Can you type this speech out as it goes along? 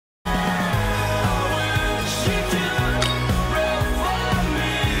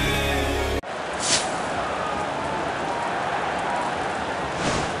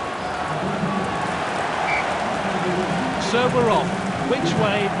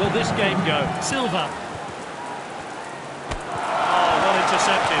will this game go? Silva. Oh, well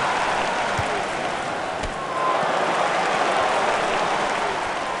intercepted.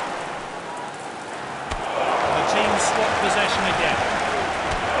 The team swap possession again.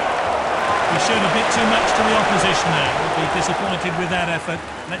 He showed a bit too much to the opposition there. Will be disappointed with that effort.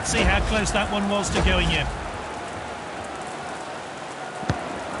 Let's see how close that one was to going in.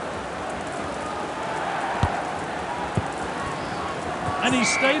 And he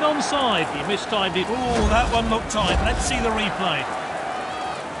stayed onside. He mistimed it. Oh, that one looked tight. Let's see the replay.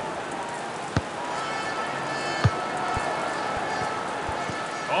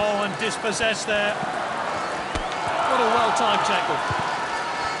 Oh, and dispossessed there. What a well-timed tackle.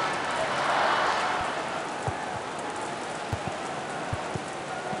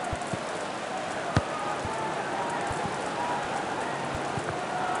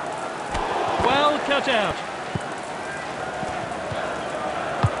 Well cut out.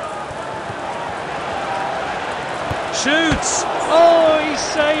 Shoots! Oh, he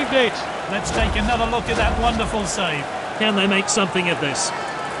saved it! Let's take another look at that wonderful save. Can they make something of this?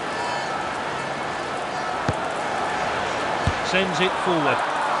 Sends it forward.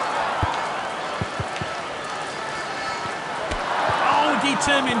 Oh,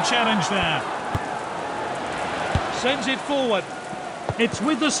 determined challenge there. Sends it forward. It's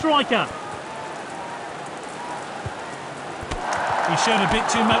with the striker. He showed a bit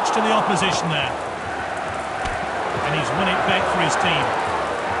too much to the opposition there. And he's won it back for his team.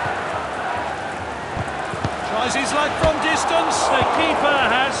 Tries his luck from distance. The keeper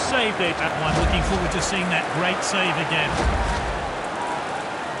has saved it. That one, looking forward to seeing that great save again.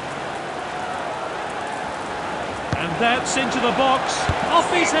 And that's into the box.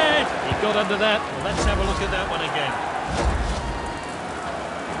 Off his head. He got under that. Well, let's have a look at that one again.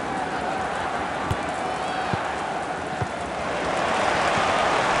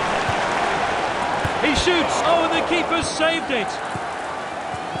 He shoots. Oh, and the keeper saved it.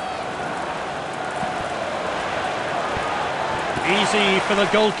 Easy for the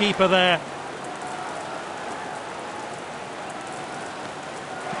goalkeeper there.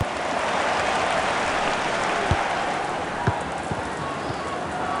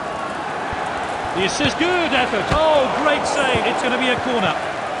 The assist, good effort. Oh, great save. It's going to be a corner.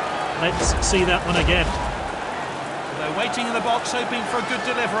 Let's see that one again. They're waiting in the box, hoping for a good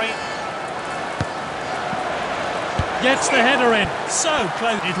delivery. Gets the header in. So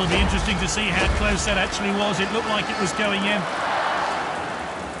close. It'll be interesting to see how close that actually was. It looked like it was going in.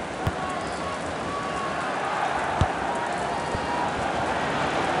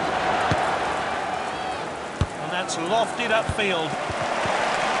 And that's lofted upfield.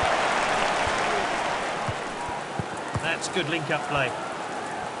 That's good link-up play.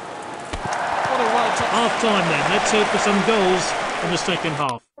 What a well-top... Half-time then. Let's hope for some goals in the second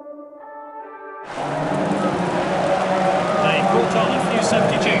half. Brought on a few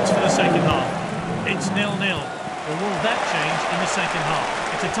substitutes for the second half. It's 0-0. Or will that change in the second half?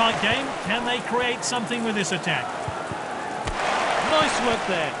 It's a tight game. Can they create something with this attack? Nice work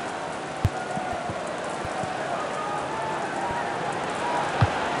there.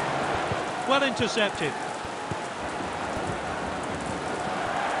 Well intercepted.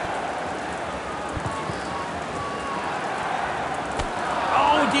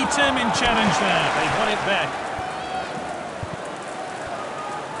 Oh, determined challenge there. They've won it back.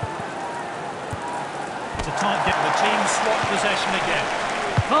 Tight get the team swap possession again.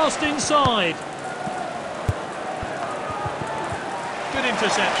 Passed inside. Good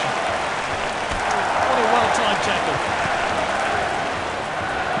interception. What a well-timed tackle.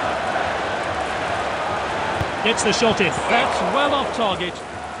 Gets the shot in. That's well off target.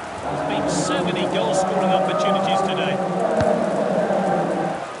 There's been so many goal-scoring opportunities today.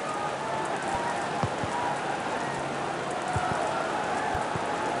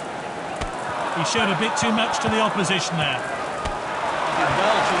 He showed a bit too much to the opposition there. He did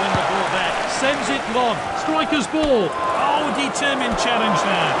well to win the ball back. Sends it long. Striker's ball. Oh, determined challenge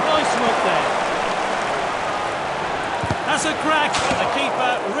there. Nice work there. That's a crack. The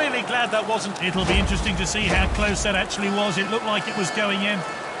keeper really glad that wasn't. It'll be interesting to see how close that actually was. It looked like it was going in.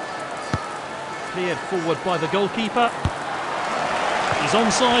 Cleared forward by the goalkeeper. He's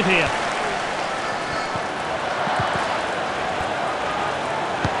onside here.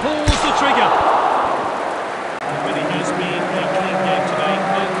 Pulls the trigger. It really has been a clean game today.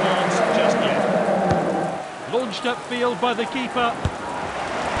 No cards just yet. Launched upfield by the keeper.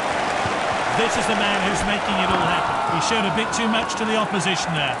 This is the man who's making it all happen. He showed a bit too much to the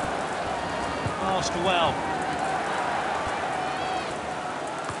opposition there. Passed well.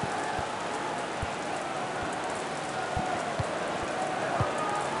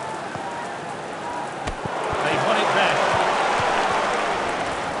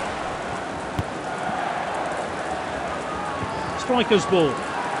 striker's ball.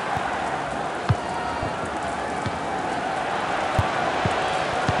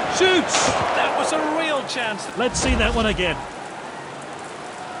 Shoots! That was a real chance. Let's see that one again.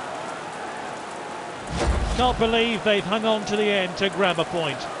 Can't believe they've hung on to the end to grab a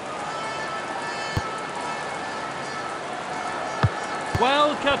point.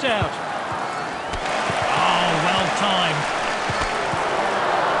 Well cut out. Oh, well timed.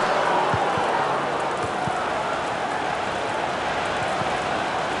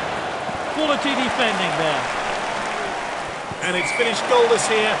 Quality defending there. And it's finished goalless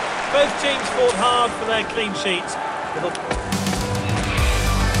here. Both teams fought hard for their clean sheets.